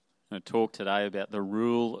I'm going to talk today about the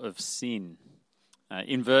rule of sin.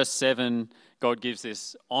 In verse 7, God gives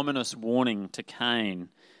this ominous warning to Cain.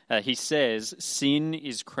 He says, "Sin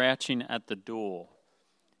is crouching at the door.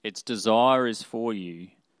 Its desire is for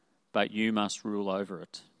you, but you must rule over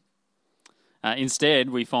it." Instead,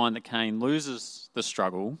 we find that Cain loses the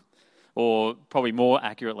struggle, or probably more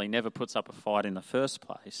accurately, never puts up a fight in the first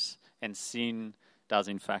place, and sin does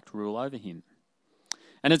in fact rule over him.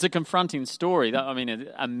 And it's a confronting story. I mean,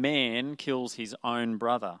 a man kills his own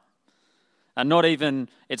brother.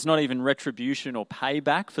 It's not even retribution or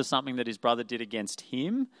payback for something that his brother did against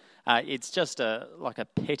him. It's just like a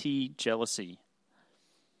petty jealousy.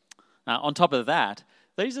 On top of that,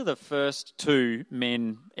 these are the first two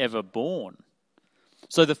men ever born.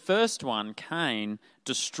 So the first one, Cain,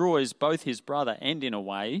 destroys both his brother and, in a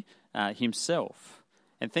way, himself.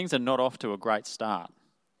 And things are not off to a great start.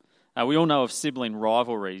 We all know of sibling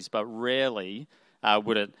rivalries, but rarely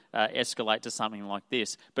would it escalate to something like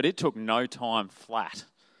this. But it took no time flat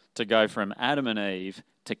to go from Adam and Eve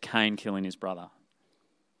to Cain killing his brother.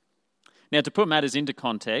 Now, to put matters into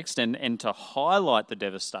context and to highlight the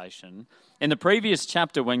devastation, in the previous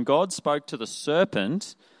chapter when God spoke to the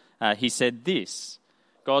serpent, he said this.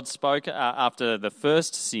 God spoke after the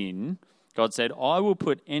first sin. God said, "I will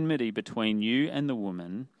put enmity between you and the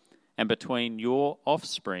woman, and between your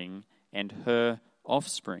offspring and her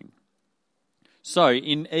offspring." So,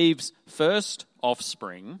 in Eve's first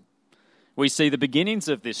offspring, we see the beginnings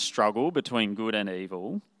of this struggle between good and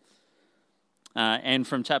evil. And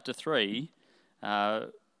from chapter 3,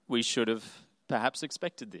 we should have perhaps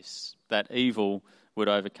expected this, that evil would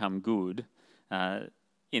overcome good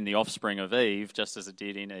in the offspring of Eve, just as it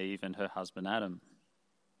did in Eve and her husband Adam.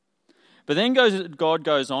 But then God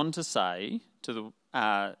goes on to say,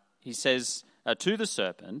 he says to the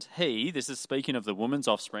serpent, this is speaking of the woman's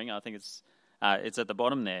offspring, I think it's at the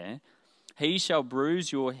bottom there, "He shall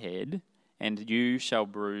bruise your head, and you shall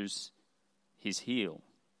bruise his heel."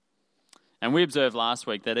 And we observed last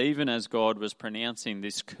week that even as God was pronouncing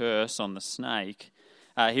this curse on the snake,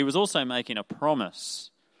 he was also making a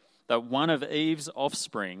promise that one of Eve's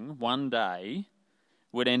offspring one day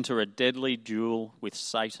would enter a deadly duel with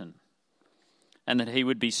Satan, and that he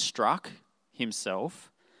would be struck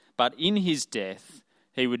himself, but in his death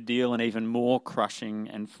he would deal an even more crushing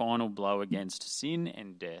and final blow against sin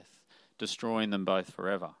and death, destroying them both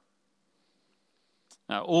forever.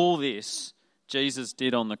 Now, all this Jesus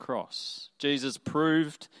did on the cross. Jesus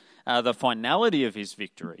proved the finality of his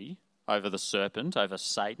victory over the serpent, over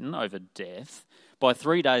Satan, over death, by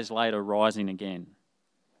 3 days later rising again.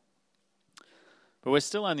 But we're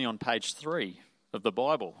still only on page 3 of the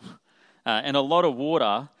Bible, and a lot of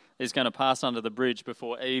water is going to pass under the bridge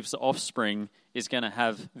before Eve's offspring is going to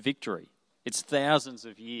have victory. It's thousands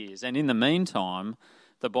of years, and in the meantime,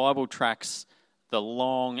 the Bible tracks the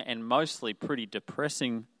long and mostly pretty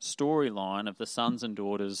depressing storyline of the sons and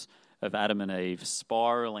daughters of Adam and Eve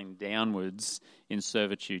spiraling downwards in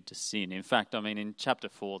servitude to sin. In fact, in chapter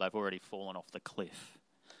 4, they've already fallen off the cliff.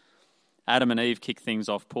 Adam and Eve kick things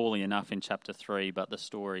off poorly enough in chapter 3, but the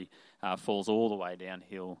story falls all the way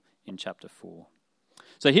downhill in chapter 4.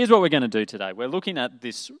 So here's what we're going to do today. We're looking at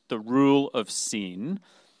the rule of sin,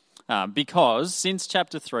 because since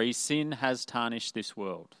chapter 3, sin has tarnished this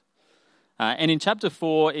world. And in chapter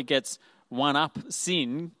 4, it gets one up.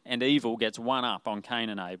 Sin and evil gets one up on Cain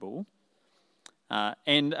and Abel.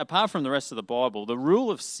 And apart from the rest of the Bible, the rule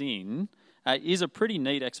of sin is a pretty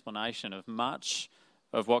neat explanation of much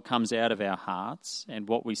of what comes out of our hearts and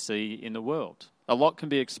what we see in the world. A lot can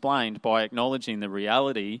be explained by acknowledging the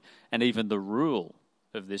reality and even the rule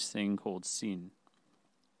of this thing called sin.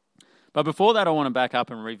 But before that, I want to back up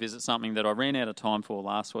and revisit something that I ran out of time for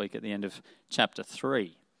last week at the end of chapter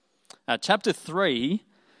 3. Chapter 3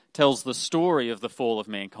 tells the story of the fall of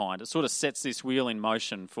mankind. It sort of sets this wheel in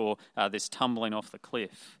motion for this tumbling off the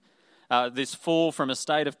cliff. This fall from a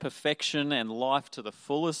state of perfection and life to the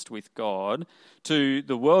fullest with God to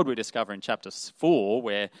the world we discover in chapter 4,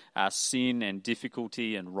 where sin and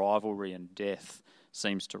difficulty and rivalry and death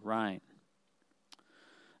seems to reign.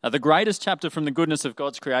 The greatest chapter from the goodness of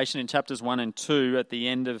God's creation in chapters 1 and 2 at the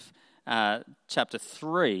end of chapter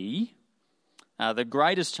 3, the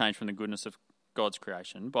greatest change from the goodness of God's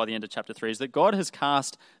creation by the end of chapter 3 is that God has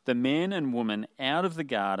cast the man and woman out of the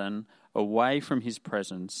garden away from his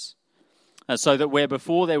presence, so that where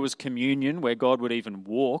before there was communion, where God would even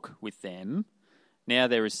walk with them, now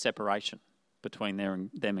there is separation between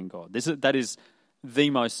them and God. That is the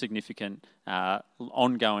most significant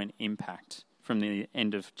ongoing impact from the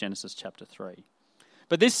end of Genesis chapter 3.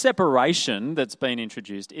 But this separation that's been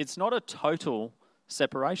introduced, it's not a total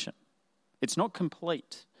separation. It's not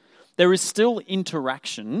complete. there is still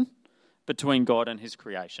interaction between God and his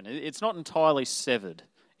creation. It's not entirely severed.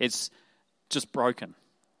 It's just broken.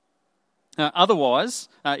 Otherwise,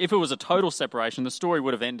 if it was a total separation, the story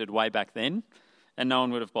would have ended way back then, and no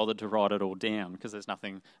one would have bothered to write it all down because there's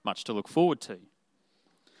nothing much to look forward to.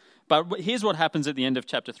 But here's what happens at the end of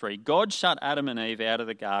chapter 3. God shut Adam and Eve out of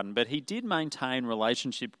the garden, but he did maintain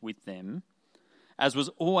relationship with them, as was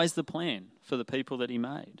always the plan for the people that he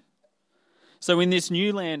made. So in this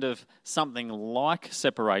new land of something like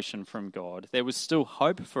separation from God, there was still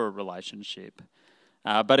hope for a relationship,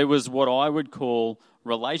 but it was what I would call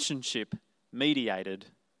relationship mediated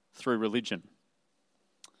through religion.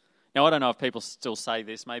 Now, I don't know if people still say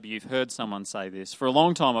this. Maybe you've heard someone say this. For a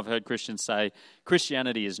long time, I've heard Christians say,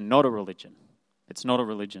 Christianity is not a religion. It's not a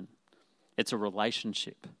religion. It's a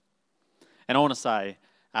relationship. And I want to say,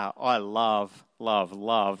 I love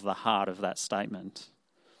the heart of that statement.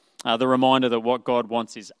 The reminder that what God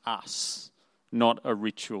wants is us, not a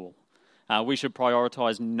ritual. We should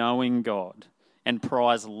prioritise knowing God and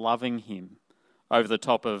prize loving him over the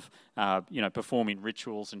top of, performing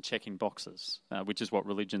rituals and checking boxes, which is what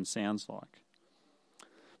religion sounds like.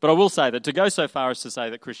 But I will say that to go so far as to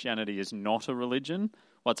say that Christianity is not a religion,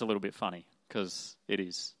 well, it's a little bit funny, because it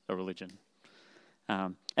is a religion.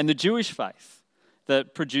 And the Jewish faith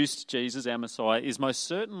that produced Jesus, our Messiah, is most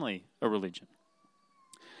certainly a religion.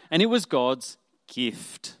 And it was God's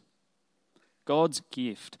gift. God's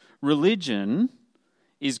gift. Religion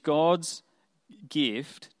is God's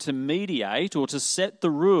gift to mediate or to set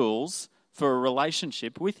the rules for a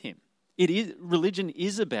relationship with him. Religion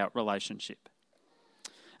is about relationship.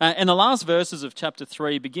 And the last verses of chapter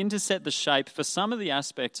 3 begin to set the shape for some of the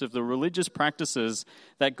aspects of the religious practices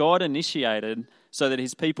that God initiated so that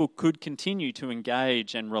his people could continue to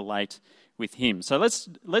engage and relate with him. So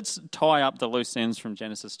let's tie up the loose ends from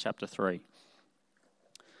Genesis chapter 3.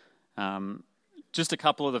 Just a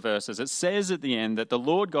couple of the verses. It says at the end that the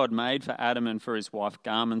Lord God made for Adam and for his wife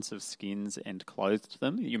garments of skins and clothed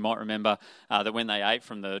them. You might remember that when they ate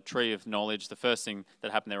from the tree of knowledge, the first thing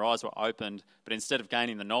that happened, their eyes were opened, but instead of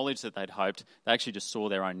gaining the knowledge that they'd hoped, they actually just saw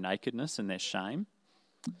their own nakedness and their shame.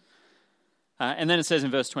 And then it says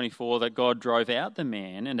in verse 24 that God drove out the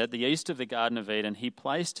man, and at the east of the Garden of Eden he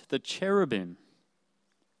placed the cherubim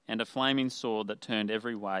and a flaming sword that turned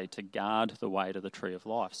every way to guard the way to the tree of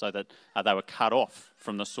life, so that they were cut off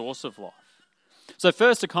from the source of life. So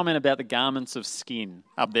first, a comment about the garments of skin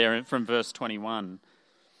up there from verse 21.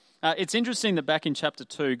 It's interesting that back in chapter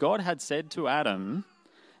 2, God had said to Adam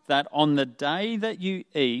that on the day that you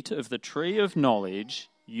eat of the tree of knowledge,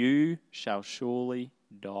 you shall surely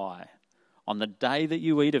die. On the day that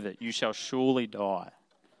you eat of it, you shall surely die.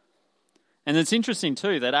 And it's interesting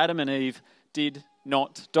too that Adam and Eve did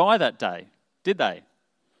not die that day, did they?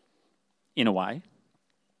 In a way.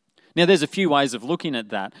 Now, there's a few ways of looking at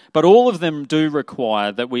that, but all of them do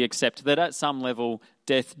require that we accept that at some level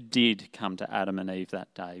death did come to Adam and Eve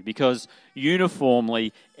that day, because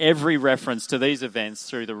uniformly every reference to these events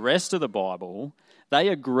through the rest of the Bible, they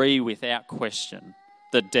agree without question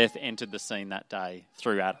that death entered the scene that day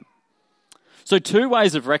through Adam. So two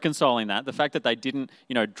ways of reconciling that, the fact that they didn't,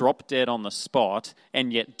 drop dead on the spot,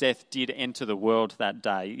 and yet death did enter the world that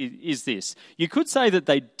day, is this. You could say that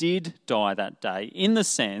they did die that day, in the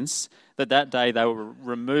sense that day they were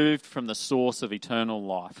removed from the source of eternal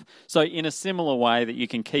life. So in a similar way that you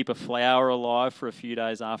can keep a flower alive for a few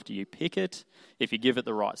days after you pick it, if you give it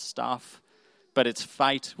the right stuff, but its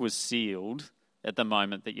fate was sealed at the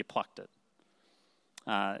moment that you plucked it.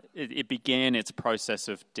 It began its process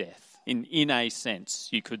of death. In a sense,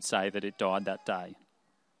 you could say that it died that day.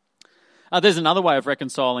 There's another way of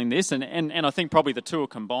reconciling this, and I think probably the two are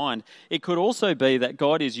combined. It could also be that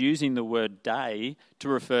God is using the word day to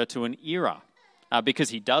refer to an era, because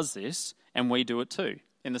he does this, and we do it too.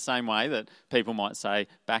 In the same way that people might say,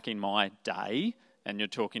 back in my day, and you're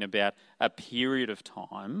talking about a period of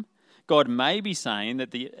time, God may be saying that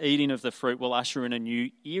the eating of the fruit will usher in a new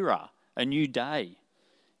era, a new day,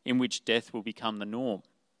 in which death will become the norm.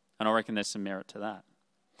 And I reckon there's some merit to that.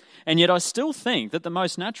 And yet I still think that the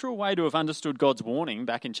most natural way to have understood God's warning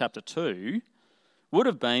back in chapter 2 would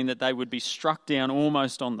have been that they would be struck down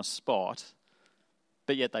almost on the spot,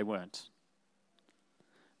 but yet they weren't.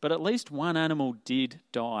 But at least one animal did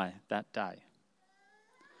die that day.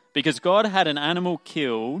 Because God had an animal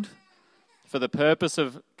killed for the purpose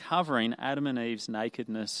of covering Adam and Eve's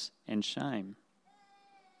nakedness and shame.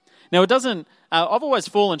 Now, it doesn't. I've always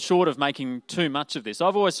fallen short of making too much of this.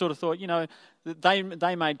 I've always sort of thought,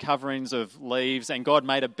 they made coverings of leaves, and God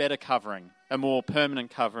made a better covering, a more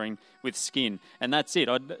permanent covering with skin, and that's it.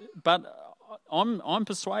 But I'm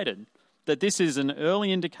persuaded that this is an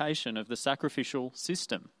early indication of the sacrificial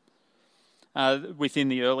system within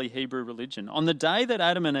the early Hebrew religion. On the day that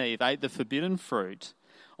Adam and Eve ate the forbidden fruit,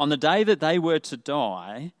 on the day that they were to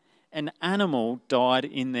die, an animal died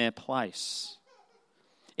in their place.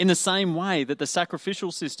 In the same way that the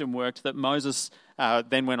sacrificial system worked that Moses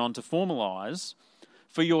then went on to formalise,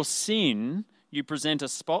 for your sin, you present a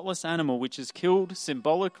spotless animal which is killed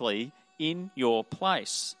symbolically in your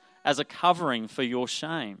place as a covering for your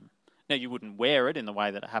shame. Now, you wouldn't wear it in the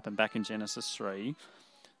way that it happened back in Genesis 3,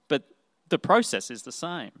 but the process is the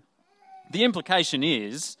same. The implication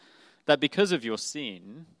is that because of your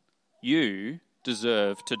sin, you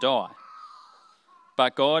deserve to die.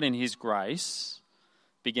 But God, in his grace,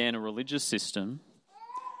 began a religious system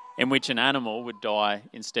in which an animal would die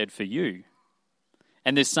instead for you.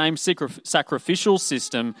 And this same sacrificial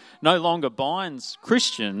system no longer binds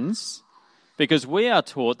Christians, because we are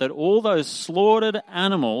taught that all those slaughtered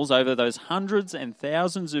animals over those hundreds and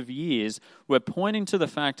thousands of years were pointing to the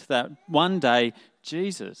fact that one day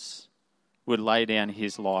Jesus would lay down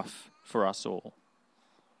his life for us all.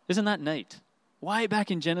 Isn't that neat? Way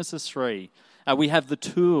back in Genesis 3, we have the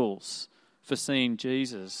tools for seeing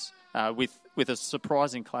Jesus with a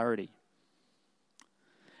surprising clarity.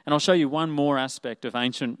 And I'll show you one more aspect of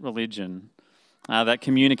ancient religion that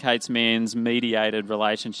communicates man's mediated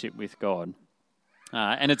relationship with God.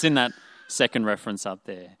 And it's in that second reference up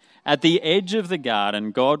there. At the edge of the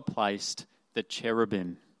garden, God placed the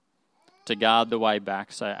cherubim to guard the way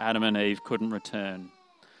back so Adam and Eve couldn't return.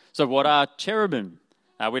 So what are cherubim?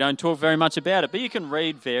 We don't talk very much about it, but you can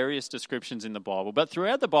read various descriptions in the Bible. But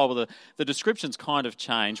throughout the Bible, the descriptions kind of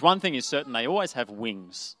change. One thing is certain, they always have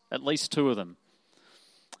wings, at least two of them.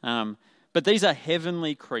 But these are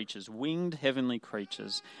heavenly creatures, winged heavenly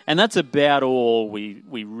creatures. And that's about all we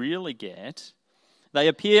really get. They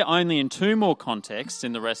appear only in two more contexts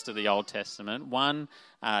in the rest of the Old Testament. One,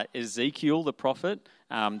 Ezekiel the prophet.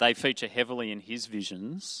 They feature heavily in his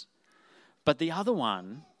visions. But the other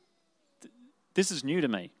one, this is new to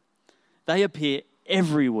me. They appear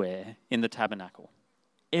everywhere in the tabernacle.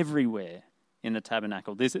 Everywhere in the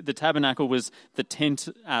tabernacle. The tabernacle was the tent,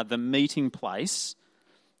 the meeting place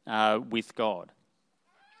with God.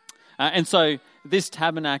 And so this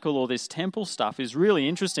tabernacle or this temple stuff is really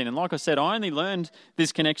interesting. And like I said, I only learned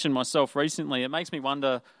this connection myself recently. It makes me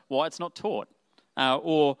wonder why it's not taught.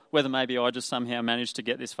 Or whether maybe I just somehow managed to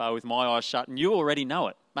get this far with my eyes shut and you already know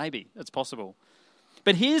it. Maybe, it's possible.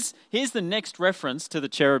 But here's the next reference to the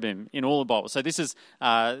cherubim in all the Bible. So this is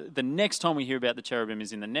the next time we hear about the cherubim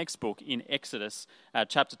is in the next book in Exodus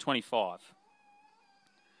chapter 25.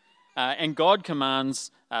 And God commands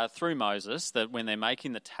through Moses that when they're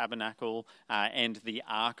making the tabernacle and the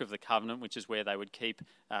Ark of the Covenant, which is where they would keep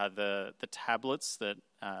the tablets that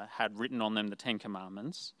had written on them the Ten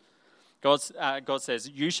Commandments, God says,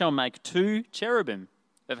 "You shall make two cherubim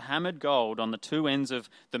of hammered gold on the two ends of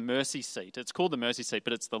the mercy seat." It's called the mercy seat,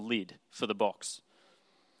 but it's the lid for the box.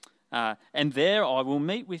 "And there I will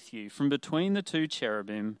meet with you from between the two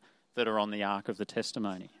cherubim that are on the Ark of the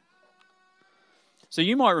Testimony." So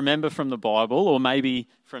you might remember from the Bible, or maybe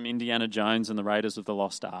from Indiana Jones and the Raiders of the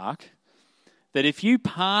Lost Ark, that if you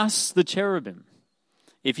pass the cherubim,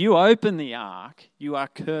 if you open the ark, you are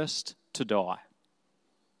cursed to die.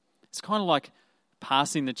 It's kind of like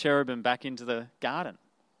passing the cherubim back into the garden.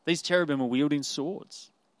 These cherubim are wielding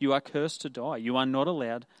swords. You are cursed to die. You are not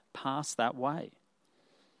allowed past that way.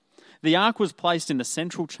 The ark was placed in the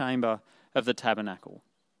central chamber of the tabernacle,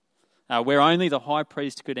 where only the high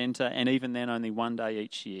priest could enter, and even then only one day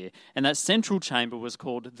each year. And that central chamber was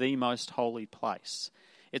called the most holy place.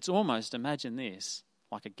 It's almost, imagine this,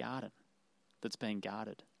 like a garden that's being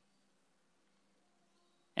guarded.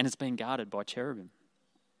 And it's being guarded by cherubim.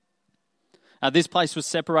 This place was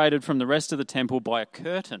separated from the rest of the temple by a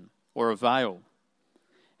curtain or a veil.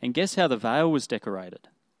 And guess how the veil was decorated?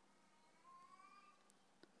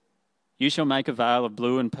 "You shall make a veil of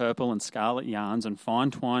blue and purple and scarlet yarns and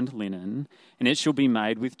fine twined linen, and it shall be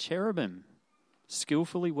made with cherubim,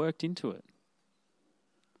 skillfully worked into it."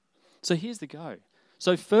 So here's the go.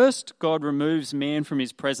 So first, God removes man from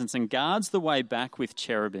his presence and guards the way back with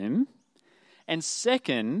cherubim. And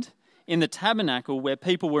second, in the tabernacle where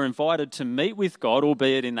people were invited to meet with God,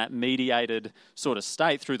 albeit in that mediated sort of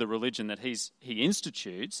state through the religion that he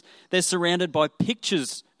institutes, they're surrounded by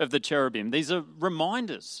pictures of the cherubim. These are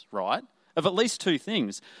reminders, right, of at least two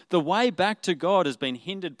things. The way back to God has been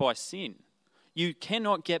hindered by sin. You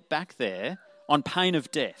cannot get back there on pain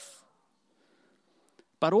of death.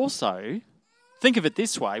 But also, think of it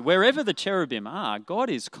this way, wherever the cherubim are, God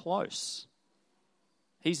is close.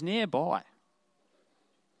 He's nearby.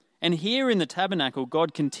 And here in the tabernacle,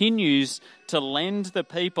 God continues to lend the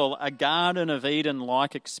people a Garden of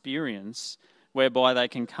Eden-like experience whereby they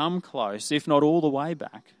can come close, if not all the way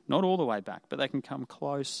back, but they can come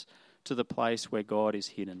close to the place where God is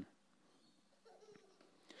hidden.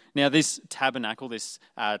 Now, this tabernacle, this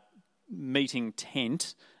meeting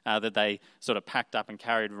tent that they sort of packed up and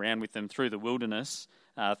carried around with them through the wilderness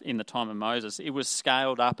in the time of Moses, it was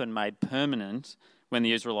scaled up and made permanent when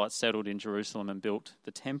the Israelites settled in Jerusalem and built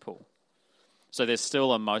the temple. So there's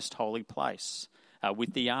still a most holy place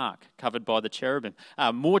with the ark covered by the cherubim.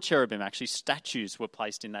 More cherubim, actually, statues were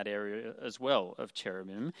placed in that area as well of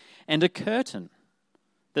cherubim, and a curtain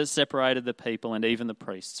that separated the people and even the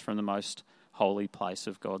priests from the most holy place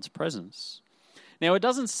of God's presence. Now, it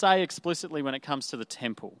doesn't say explicitly when it comes to the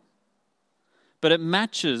temple, but it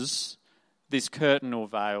matches this curtain or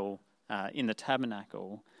veil in the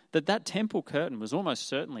tabernacle, that temple curtain was almost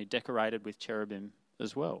certainly decorated with cherubim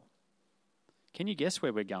as well. Can you guess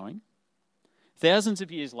where we're going? Thousands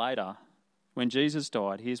of years later, when Jesus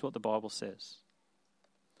died, here's what the Bible says.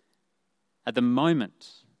 At the moment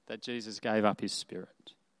that Jesus gave up his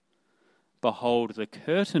spirit, behold, the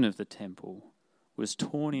curtain of the temple was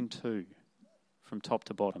torn in two from top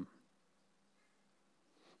to bottom.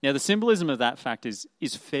 Now, the symbolism of that fact is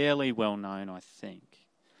fairly well known, I think,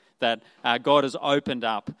 that God has opened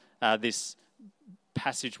up this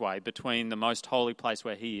passageway between the most holy place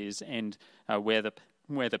where he is and where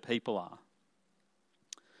the people are.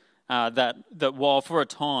 That while for a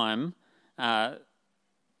time God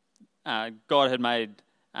had made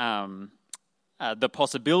the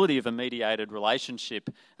possibility of a mediated relationship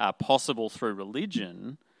possible through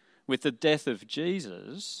religion, with the death of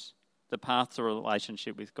Jesus, the path to a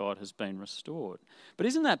relationship with God has been restored. But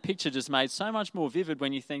isn't that picture just made so much more vivid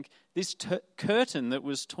when you think this curtain that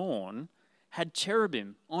was torn had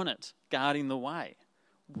cherubim on it guarding the way,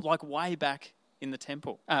 like way back in the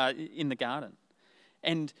temple, in the garden.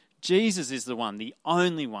 And Jesus is the one, the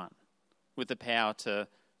only one, with the power to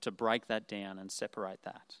break that down and separate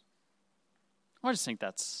that. I just think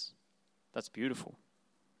that's beautiful.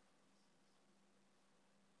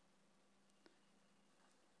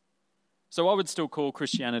 So I would still call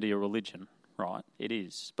Christianity a religion, right? It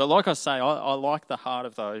is. But like I say, I like the heart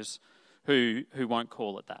of those who won't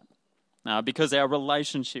call it that. Because our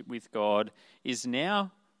relationship with God is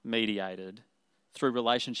now mediated through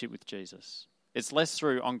relationship with Jesus. It's less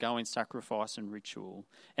through ongoing sacrifice and ritual,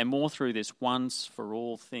 and more through this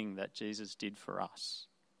once-for-all thing that Jesus did for us.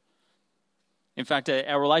 In fact,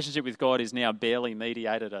 our relationship with God is now barely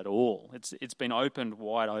mediated at all. It's been opened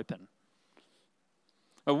wide open.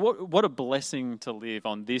 What a blessing to live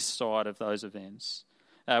on this side of those events,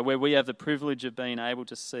 where we have the privilege of being able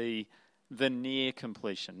to see the near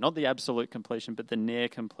completion, not the absolute completion, but the near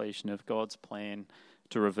completion of God's plan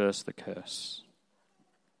to reverse the curse.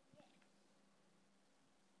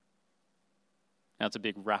 Now it's a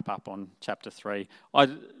big wrap up on chapter 3.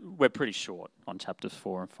 We're pretty short on chapters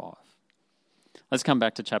 4 and 5. Let's come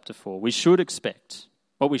back to chapter 4. What we should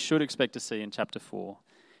expect to see in chapter 4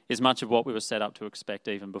 is much of what we were set up to expect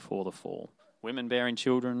even before the fall. Women bearing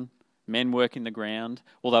children, men working the ground,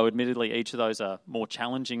 although admittedly each of those are more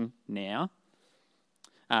challenging now.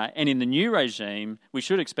 And in the new regime, we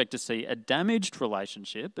should expect to see a damaged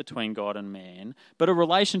relationship between God and man, but a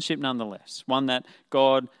relationship nonetheless, one that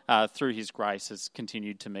God, through his grace, has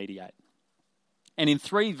continued to mediate. And in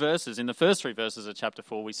the first 3 verses of chapter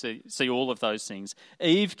 4, we see all of those things.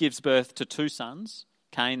 Eve gives birth to 2 sons,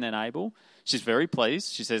 Cain and Abel. She's very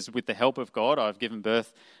pleased. She says, with the help of God, I've given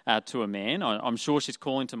birth to a man. I'm sure she's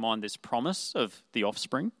calling to mind this promise of the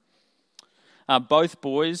offspring. Both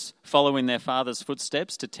boys follow in their father's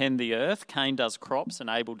footsteps to tend the earth. Cain does crops and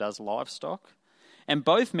Abel does livestock. And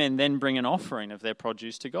both men then bring an offering of their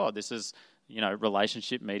produce to God. This is,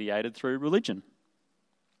 relationship mediated through religion.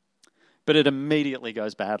 But it immediately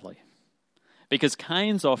goes badly because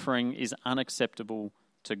Cain's offering is unacceptable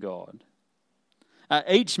to God.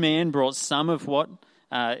 Each man brought some of what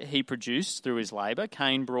he produced through his labour.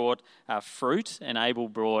 Cain brought fruit and Abel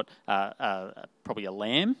brought probably a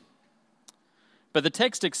lamb. But the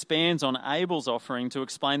text expands on Abel's offering to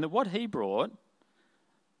explain that what he brought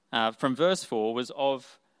from verse 4 was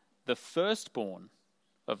of the firstborn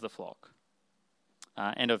of the flock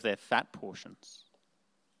and of their fat portions.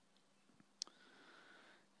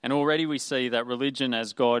 And already we see that religion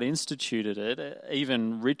as God instituted it,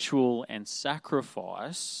 even ritual and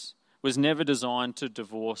sacrifice, was never designed to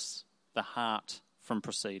divorce the heart from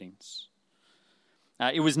proceedings.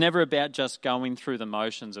 It was never about just going through the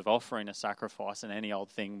motions of offering a sacrifice and any old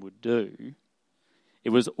thing would do. It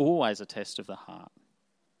was always a test of the heart.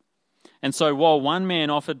 And so while one man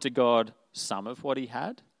offered to God some of what he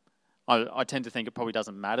had, I tend to think it probably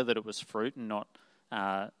doesn't matter that it was fruit and not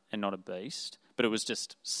a beast, but it was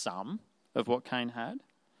just some of what Cain had.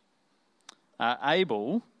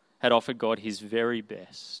 Abel had offered God his very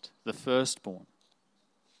best, the firstborn.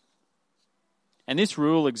 And this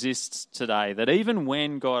rule exists today, that even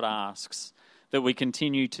when God asks that we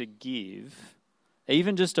continue to give,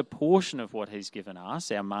 even just a portion of what he's given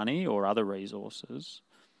us, our money or other resources,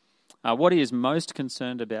 what he is most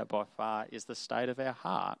concerned about by far is the state of our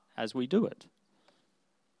heart as we do it.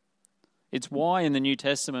 It's why in the New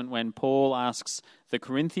Testament, when Paul asks the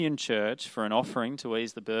Corinthian church for an offering to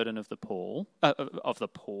ease the burden of the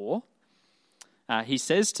poor, he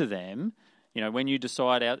says to them, when you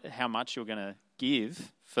decide out how much you're going to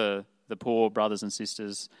give for the poor brothers and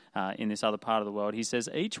sisters in this other part of the world, he says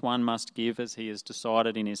each one must give as he has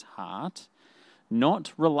decided in his heart,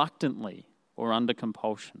 not reluctantly or under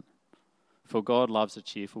compulsion, for God loves a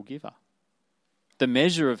cheerful giver. The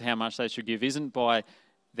measure of how much they should give isn't by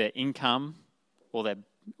their income or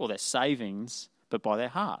their savings, but by their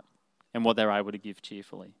heart and what they're able to give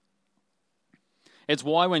cheerfully. It's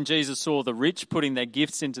why when Jesus saw the rich putting their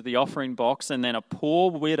gifts into the offering box and then a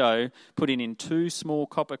poor widow putting in 2 small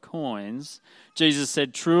copper coins, Jesus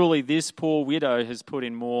said, "Truly this poor widow has put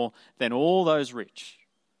in more than all those rich,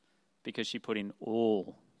 because she put in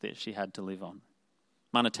all that she had to live on."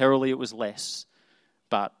 Monetarily it was less,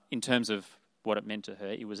 but in terms of what it meant to her,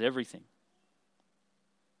 it was everything.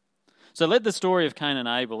 So let the story of Cain and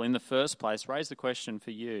Abel in the first place raise the question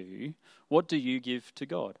for you, what do you give to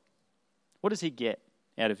God? What does he get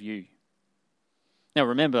out of you? Now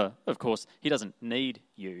remember, of course, he doesn't need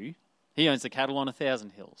you. He owns the cattle on 1,000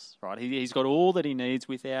 hills, right? He's got all that he needs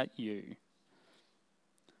without you.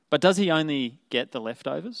 But does he only get the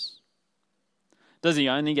leftovers? Does he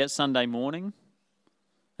only get Sunday morning?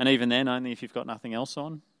 And even then, only if you've got nothing else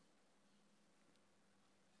on?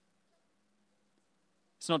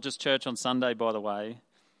 It's not just church on Sunday, by the way.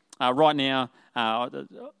 Right now,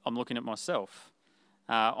 I'm looking at myself.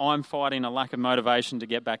 I'm fighting a lack of motivation to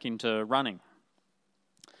get back into running.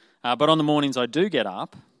 But on the mornings I do get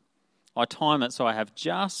up, I time it so I have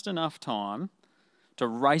just enough time to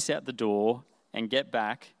race out the door and get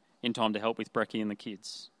back in time to help with Brekkie and the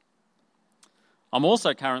kids. I'm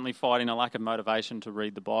also currently fighting a lack of motivation to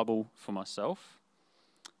read the Bible for myself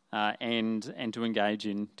and to engage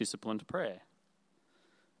in disciplined prayer.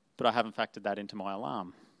 But I haven't factored that into my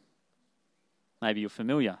alarm. Maybe you're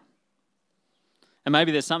familiar. And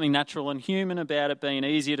maybe there's something natural and human about it being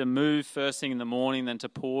easier to move first thing in the morning than to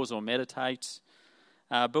pause or meditate.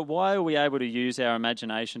 But why are we able to use our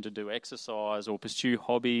imagination to do exercise or pursue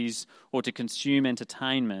hobbies or to consume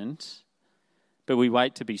entertainment, but we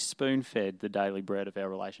wait to be spoon-fed the daily bread of our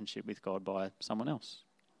relationship with God by someone else?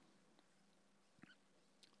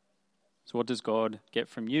 So what does God get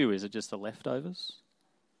from you? Is it just the leftovers?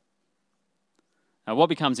 Now, what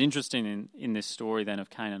becomes interesting in this story then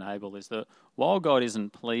of Cain and Abel is that while God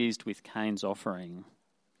isn't pleased with Cain's offering,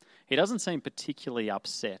 he doesn't seem particularly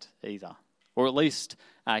upset either. Or at least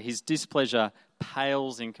his displeasure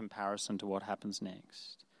pales in comparison to what happens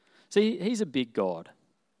next. See, he's a big God.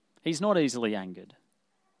 He's not easily angered.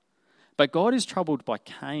 But God is troubled by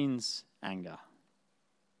Cain's anger.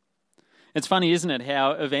 It's funny, isn't it,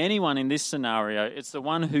 how of anyone in this scenario, it's the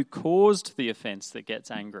one who caused the offence that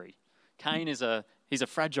gets angry. Cain he's a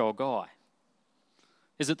fragile guy.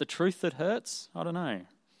 Is it the truth that hurts? I don't know.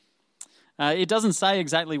 It doesn't say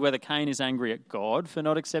exactly whether Cain is angry at God for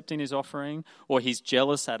not accepting his offering or he's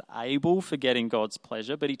jealous at Abel for getting God's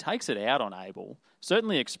pleasure, but he takes it out on Abel.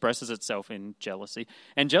 Certainly expresses itself in jealousy.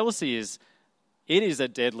 And jealousy is a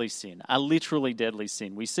deadly sin, a literally deadly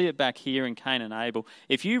sin. We see it back here in Cain and Abel.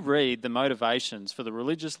 If you read the motivations for the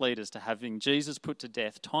religious leaders to having Jesus put to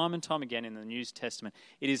death time and time again in the New Testament,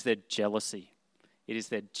 it is their jealousy. It is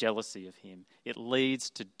their jealousy of him. It leads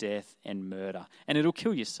to death and murder. And it'll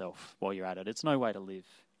kill yourself while you're at it. It's no way to live.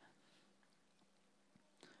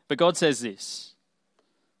 But God says this.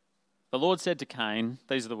 The Lord said to Cain,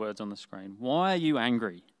 these are the words on the screen, "Why are you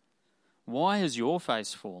angry? Why has your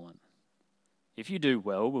face fallen? If you do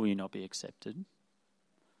well, will you not be accepted?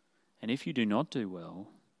 And if you do not do well,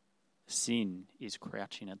 sin is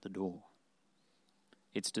crouching at the door.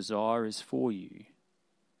 Its desire is for you,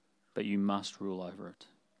 but you must rule over it."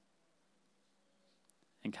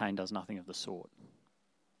 And Cain does nothing of the sort.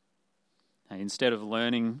 And instead of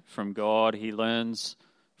learning from God, he learns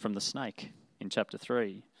from the snake in chapter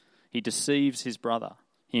 3. He deceives his brother.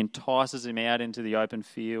 He entices him out into the open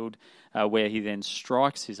field where he then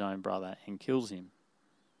strikes his own brother and kills him.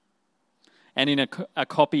 And in a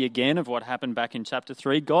copy again of what happened back in chapter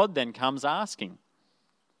 3, God then comes asking,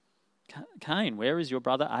 Cain, where is your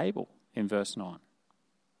brother Abel? In verse 9.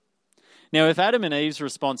 Now, if Adam and Eve's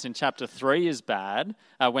response in chapter 3 is bad,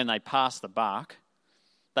 when they pass the buck,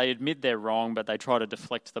 they admit they're wrong, but they try to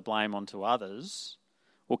deflect the blame onto others,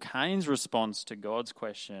 well, Cain's response to God's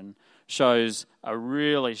question shows a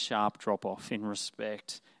really sharp drop-off in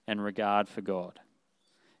respect and regard for God.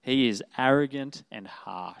 He is arrogant and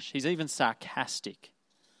harsh. He's even sarcastic.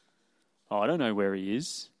 Oh, I don't know where he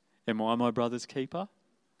is. Am I my brother's keeper?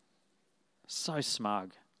 So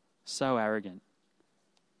smug, so arrogant.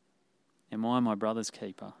 Am I my brother's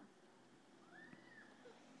keeper?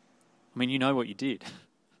 I mean, you know what you did.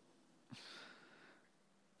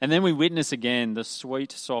 And then we witness again the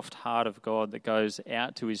sweet, soft heart of God that goes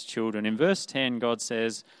out to his children. In verse 10, God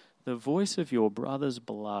says, "The voice of your brother's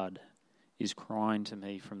blood is crying to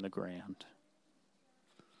me from the ground."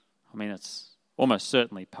 I mean, it's almost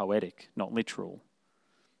certainly poetic, not literal.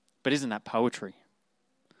 But isn't that poetry?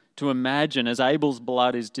 To imagine as Abel's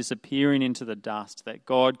blood is disappearing into the dust, that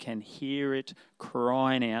God can hear it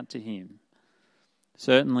crying out to him.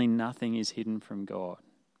 Certainly nothing is hidden from God.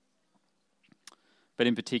 But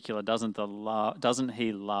in particular, doesn't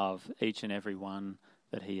he love each and every one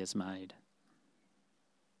that he has made?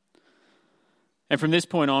 And from this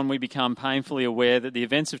point on, we become painfully aware that the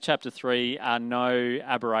events of chapter 3 are no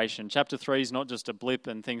aberration. Chapter 3 is not just a blip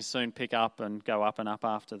and things soon pick up and go up and up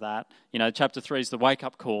after that. You know, chapter 3 is the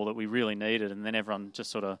wake-up call that we really needed, and then everyone just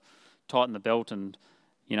sort of tightened the belt and,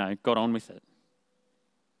 got on with it.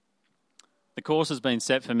 The course has been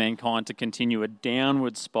set for mankind to continue a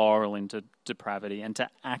downward spiral into depravity and to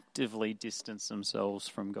actively distance themselves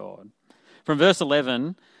from God. From verse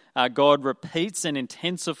 11, God repeats and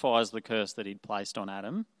intensifies the curse that he'd placed on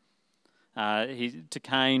Adam. To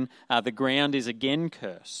Cain, the ground is again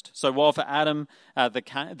cursed. So while for Adam,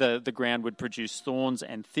 the ground would produce thorns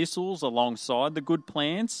and thistles alongside the good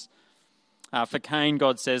plants, for Cain,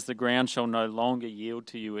 God says the ground shall no longer yield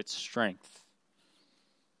to you its strength.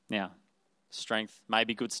 Now, strength,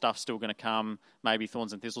 maybe good stuff's still going to come, maybe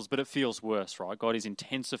thorns and thistles, but it feels worse, right? God is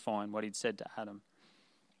intensifying what he'd said to Adam.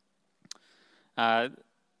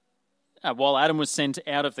 While Adam was sent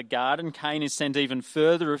out of the garden, Cain is sent even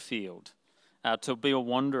further afield to be a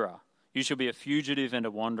wanderer. You shall be a fugitive and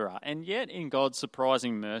a wanderer. And yet, in God's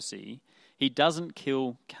surprising mercy, he doesn't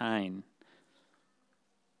kill Cain.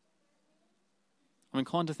 I'm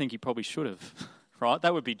inclined to think he probably should have, right?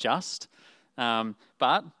 That would be just.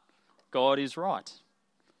 But God is right.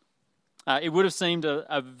 It would have seemed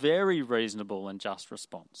a very reasonable and just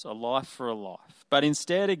response, a life for a life. But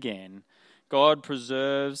instead, again, God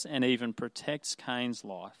preserves and even protects Cain's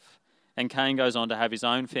life. And Cain goes on to have his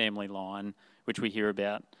own family line, which we hear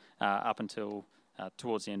about up until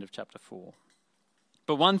towards the end of chapter 4.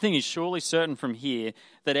 But one thing is surely certain from here,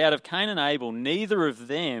 that out of Cain and Abel, neither of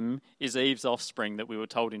them is Eve's offspring that we were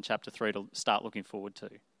told in chapter 3 to start looking forward to.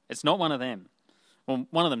 It's not one of them. Well,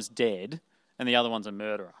 one of them's dead, and the other one's a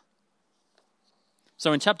murderer.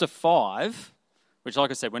 So in chapter 5, which,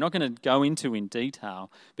 like I said, we're not going to go into in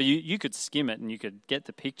detail, but you could skim it and you could get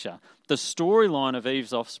the picture. The storyline of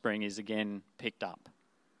Eve's offspring is again picked up.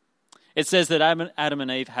 It says that Adam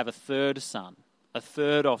and Eve have a third son, a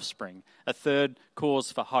third offspring, a third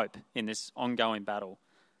cause for hope in this ongoing battle.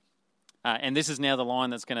 And this is now the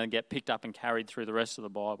line that's going to get picked up and carried through the rest of the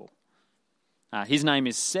Bible. His name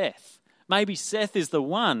is Seth. Maybe Seth is the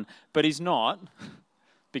one, but he's not,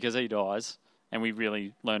 because he dies, and we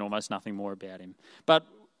really learn almost nothing more about him. But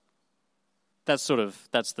that's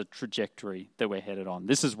the trajectory that we're headed on.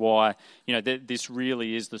 This is why, this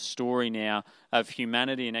really is the story now of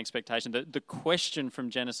humanity and expectation. The question from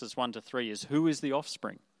Genesis 1 to 3 is, who is the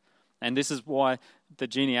offspring? And this is why the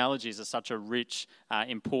genealogies are such a rich,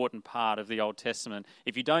 important part of the Old Testament.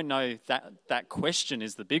 If you don't know that question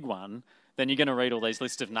is the big one, then you're going to read all these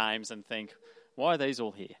lists of names and think, why are these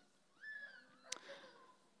all here?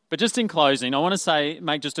 But just in closing, I want to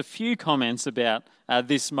make just a few comments about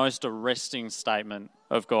this most arresting statement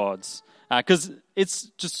of God's, because it's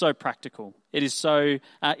just so practical. It is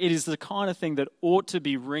the kind of thing that ought to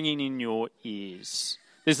be ringing in your ears.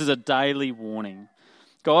 This is a daily warning.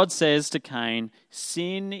 God says to Cain,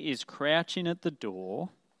 sin is crouching at the door.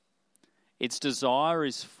 Its desire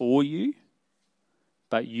is for you,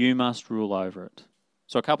 but you must rule over it.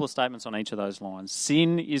 So a couple of statements on each of those lines.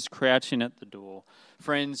 Sin is crouching at the door.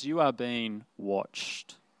 Friends, you are being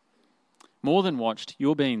watched. More than watched,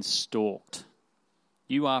 you're being stalked.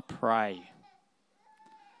 You are prey.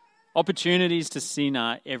 Opportunities to sin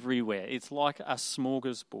are everywhere. It's like a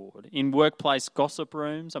smorgasbord. In workplace gossip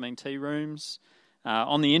rooms, tea rooms,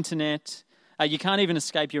 on the internet, You can't even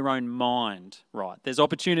escape your own mind, right? There's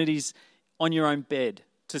opportunities on your own bed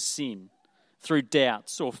to sin through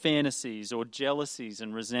doubts or fantasies or jealousies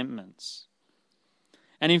and resentments.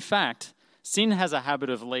 And in fact, sin has a habit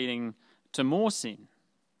of leading to more sin.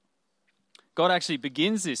 God actually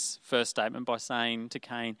begins this first statement by saying to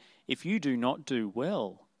Cain, if you do not do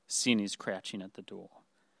well, sin is crouching at the door.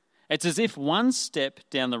 It's as if one step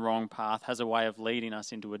down the wrong path has a way of leading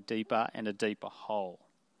us into a deeper and a deeper hole,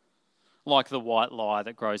 like the white lie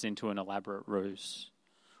that grows into an elaborate ruse,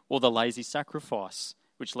 or the lazy sacrifice,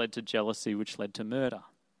 which led to jealousy, which led to murder.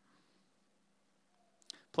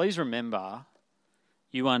 Please remember,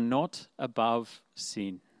 you are not above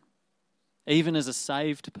sin. Even as a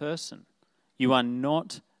saved person, you are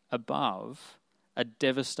not above a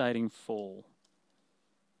devastating fall.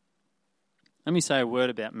 Let me say a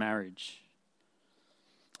word about marriage.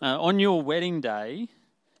 On your wedding day,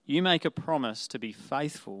 you make a promise to be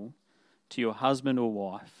faithful to your husband or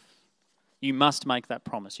wife. You must make that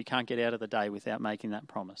promise. You can't get out of the day without making that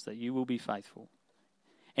promise, that you will be faithful.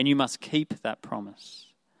 And you must keep that promise.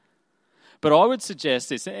 But I would suggest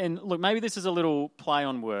this, and look, maybe this is a little play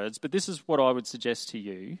on words, but this is what I would suggest to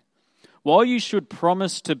you. While you should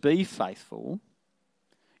promise to be faithful,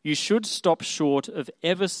 you should stop short of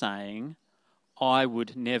ever saying, I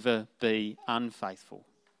would never be unfaithful.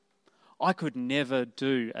 I could never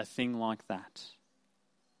do a thing like that.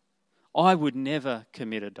 I would never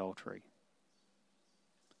commit adultery.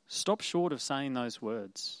 Stop short of saying those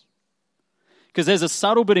words. Because there's a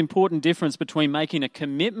subtle but important difference between making a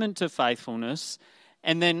commitment to faithfulness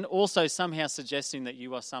and then also somehow suggesting that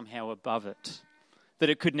you are somehow above it, that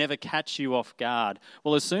it could never catch you off guard.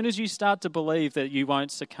 Well, as soon as you start to believe that you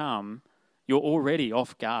won't succumb, you're already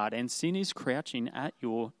off guard and sin is crouching at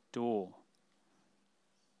your door.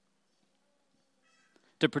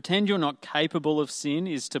 To pretend you're not capable of sin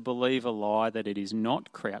is to believe a lie that it is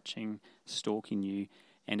not crouching, stalking you,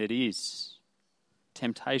 and it is.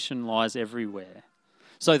 Temptation lies everywhere.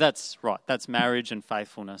 So that's right, that's marriage and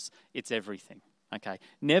faithfulness. It's everything, okay?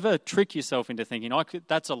 Never trick yourself into thinking,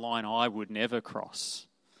 that's a line I would never cross.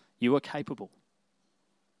 You are capable.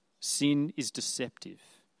 Sin is deceptive,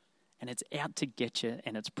 and it's out to get you,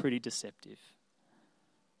 and it's pretty deceptive.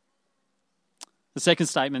 The second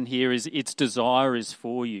statement here is its desire is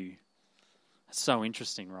for you. That's so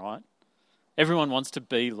interesting, right? Everyone wants to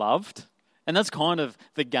be loved. And that's kind of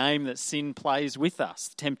the game that sin plays with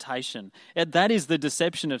us, temptation. And that is the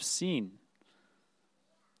deception of sin.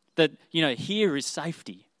 That, here is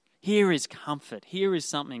safety. Here is comfort. Here is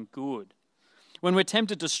something good. When we're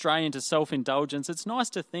tempted to stray into self-indulgence, it's nice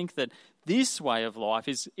to think that this way of life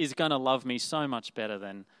is going to love me so much better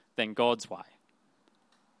than God's way.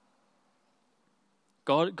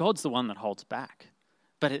 God's the one that holds back.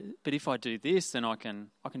 But if I do this, then I can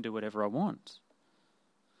do whatever I want.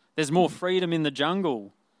 There's more freedom in the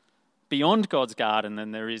jungle beyond God's garden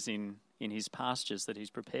than there is in his pastures that he's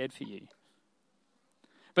prepared for you.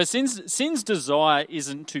 But sin's desire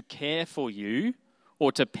isn't to care for you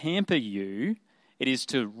or to pamper you. It is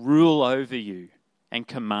to rule over you and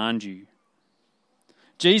command you.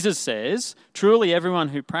 Jesus says, truly everyone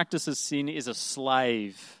who practices sin is a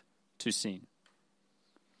slave to sin.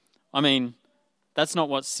 I mean, that's not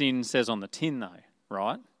what sin says on the tin though,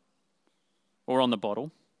 right? Or on the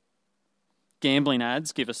bottle. Gambling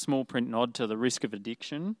ads give a small print nod to the risk of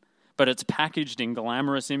addiction, but it's packaged in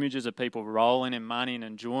glamorous images of people rolling in money and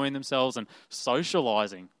enjoying themselves and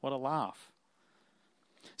socialising. What a laugh.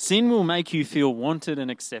 Sin will make you feel wanted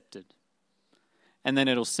and accepted, and then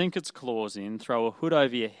it'll sink its claws in, throw a hood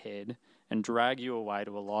over your head, and drag you away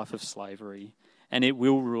to a life of slavery, and it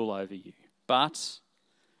will rule over you. But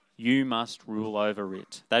you must rule over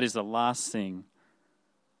it. That is the last thing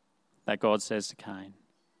that God says to Cain.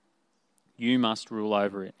 You must rule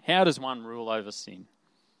over it. How does one rule over sin?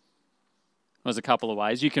 There's a couple of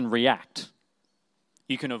ways. You can react.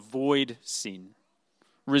 You can avoid sin.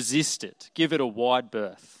 Resist it. Give it a wide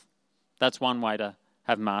berth. That's one way to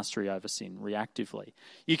have mastery over sin, reactively.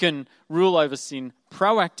 You can rule over sin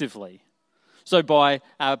proactively. So by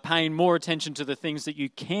paying more attention to the things that you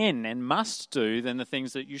can and must do than the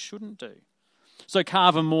things that you shouldn't do. So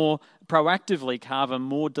carve a more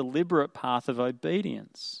deliberate path of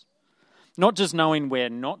obedience. Not just knowing where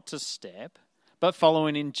not to step, but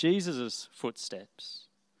following in Jesus' footsteps.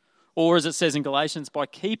 Or as it says in Galatians, by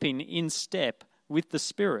keeping in step with the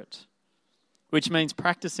Spirit, which means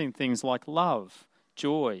practicing things like love,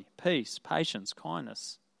 joy, peace, patience,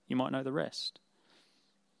 kindness. You might know the rest.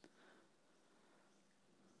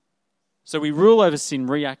 So we rule over sin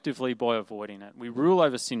reactively by avoiding it. We rule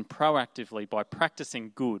over sin proactively by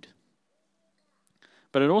practicing good.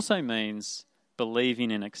 But it also means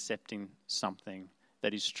believing and accepting something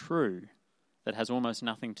that is true, that has almost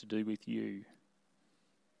nothing to do with you.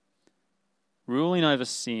 Ruling over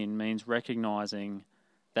sin means recognizing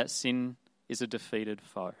that sin is a defeated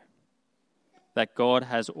foe, that God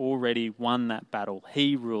has already won that battle.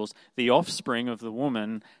 He rules. The offspring of the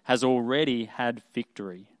woman has already had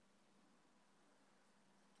victory.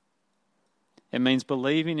 It means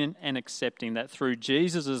believing in and accepting that through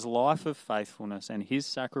Jesus' life of faithfulness and his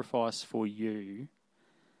sacrifice for you,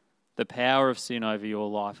 the power of sin over your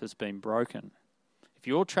life has been broken. If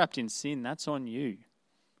you're trapped in sin, that's on you,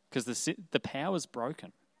 because the power is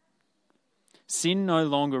broken. Sin no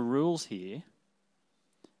longer rules here.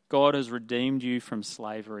 God has redeemed you from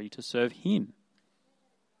slavery to serve him,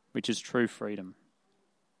 which is true freedom.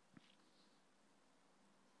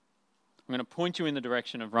 I'm going to point you in the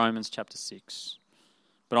direction of Romans chapter 6,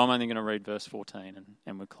 but I'm only going to read verse 14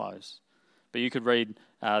 and we'll close. But you could read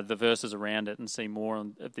the verses around it and see more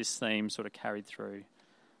of this theme sort of carried through.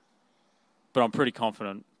 But I'm pretty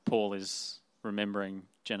confident Paul is remembering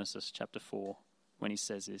Genesis chapter 4 when he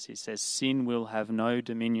says this. He says, "Sin will have no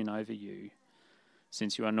dominion over you,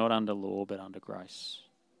 since you are not under law but under grace."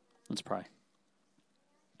 Let's pray.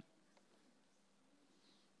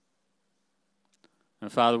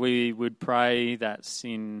 And Father, we would pray that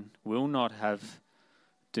sin will not have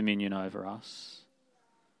dominion over us.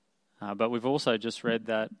 But we've also just read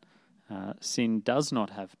that sin does not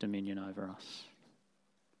have dominion over us.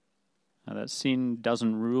 That sin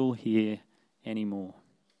doesn't rule here anymore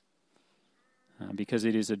because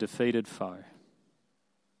it is a defeated foe.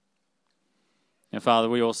 And Father,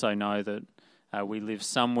 we also know that we live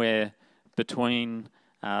somewhere between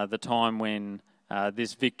the time when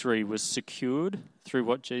this victory was secured through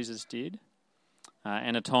what Jesus did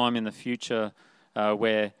and a time in the future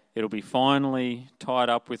where it'll be finally tied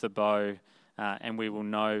up with a bow and we will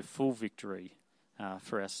know full victory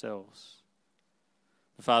for ourselves.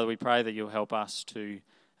 Father, we pray that you'll help us to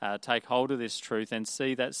take hold of this truth and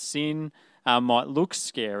see that sin might look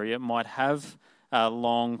scary, it might have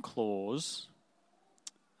long claws,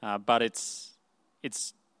 but it's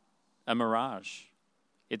a mirage.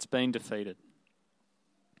 It's been defeated.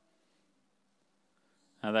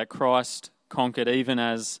 That Christ conquered even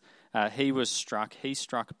as he was struck, he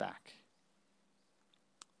struck back.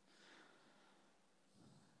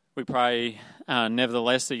 We pray,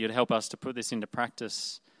 nevertheless, that you'd help us to put this into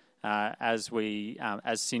practice as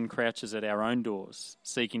sin crouches at our own doors,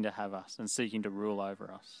 seeking to have us and seeking to rule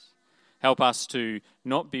over us. Help us to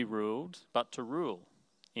not be ruled, but to rule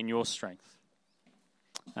in your strength.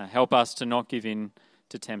 Help us to not give in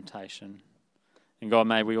to temptation. And God,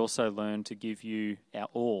 may we also learn to give you our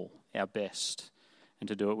all, our best, and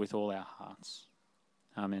to do it with all our hearts.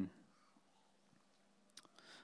 Amen.